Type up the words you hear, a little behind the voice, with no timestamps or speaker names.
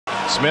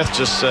Smith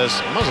just says,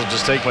 I might as well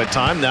just take my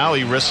time now.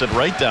 He risks it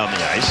right down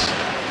the ice.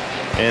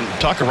 And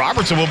Tucker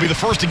Robertson will be the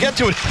first to get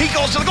to it. He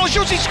goes to the goal,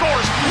 shoots, he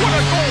scores. What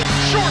a goal,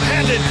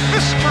 shorthanded.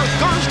 Mr.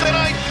 Thursday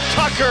night,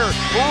 Tucker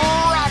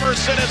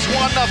Robertson. It's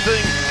 1-0.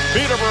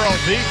 Peterborough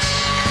beats.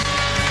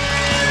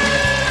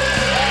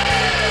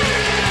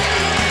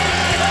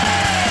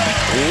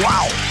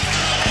 Wow.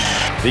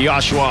 The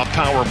Oshawa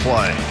power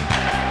play.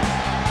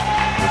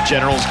 The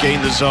Generals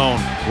gain the zone.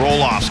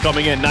 Roll-offs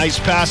coming in. Nice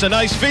pass, a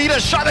nice feed, a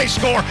shot, they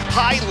score.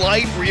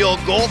 Highlight reel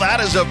goal.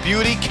 That is a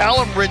beauty.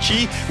 Calum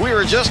Ritchie, we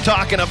were just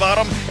talking about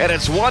him, and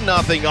it's 1-0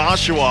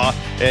 Oshawa.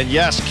 And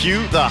yes,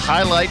 cue the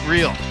highlight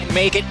reel.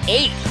 Make it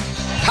 8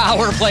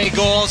 power play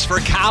goals for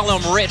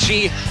Calum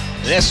Ritchie.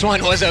 This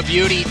one was a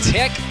beauty.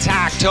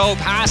 Tic-tac-toe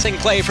passing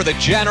play for the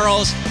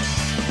Generals.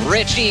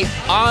 Ritchie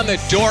on the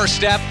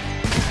doorstep.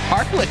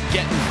 Harlan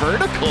getting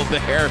vertical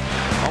there,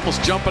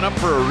 almost jumping up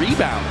for a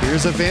rebound.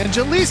 Here's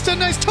Evangelista,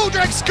 nice toe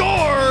drag,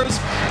 scores!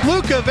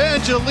 Luke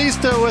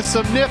Evangelista with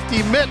some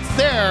nifty mitts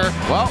there.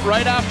 Well,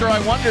 right after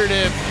I wondered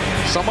if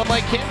someone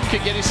like him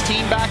could get his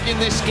team back in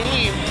this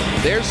game,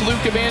 there's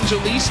Luke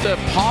Evangelista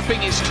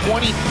popping his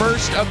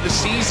 21st of the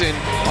season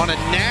on a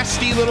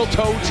nasty little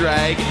toe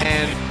drag,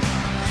 and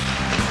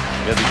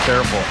you gotta be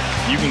careful.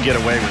 You can get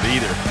away with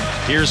either.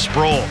 Here's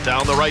Sproule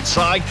down the right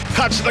side,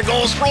 cuts to the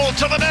goal, Sproule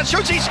to the net,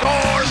 shoots, he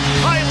scores!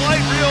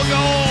 Highlight reel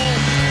goal!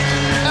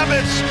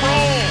 Emmett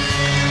Sproule!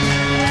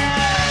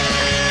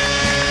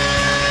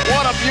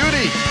 What a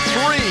beauty!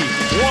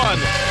 3-1,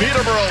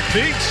 Peterborough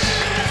beats.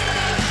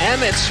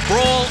 Emmett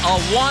Sproule, a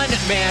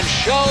one-man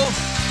show.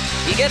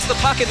 He gets the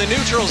puck in the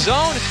neutral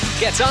zone,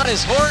 gets on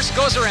his horse,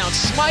 goes around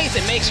Smythe,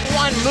 and makes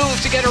one move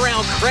to get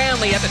around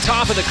Cranley at the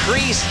top of the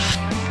crease.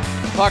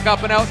 Puck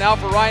up and out now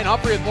for Ryan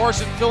Humphrey with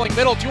Morrison filling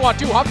middle,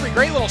 2-on-2. Humphrey,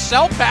 great little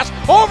self-pass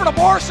over to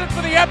Morrison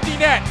for the empty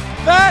net.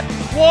 That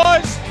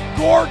was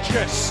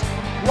gorgeous.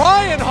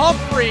 Ryan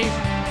Humphrey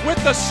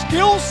with the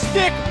skill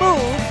stick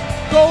move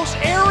goes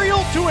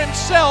aerial to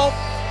himself,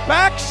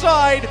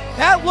 backside.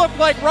 That looked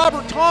like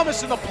Robert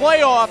Thomas in the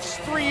playoffs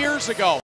 3 years ago.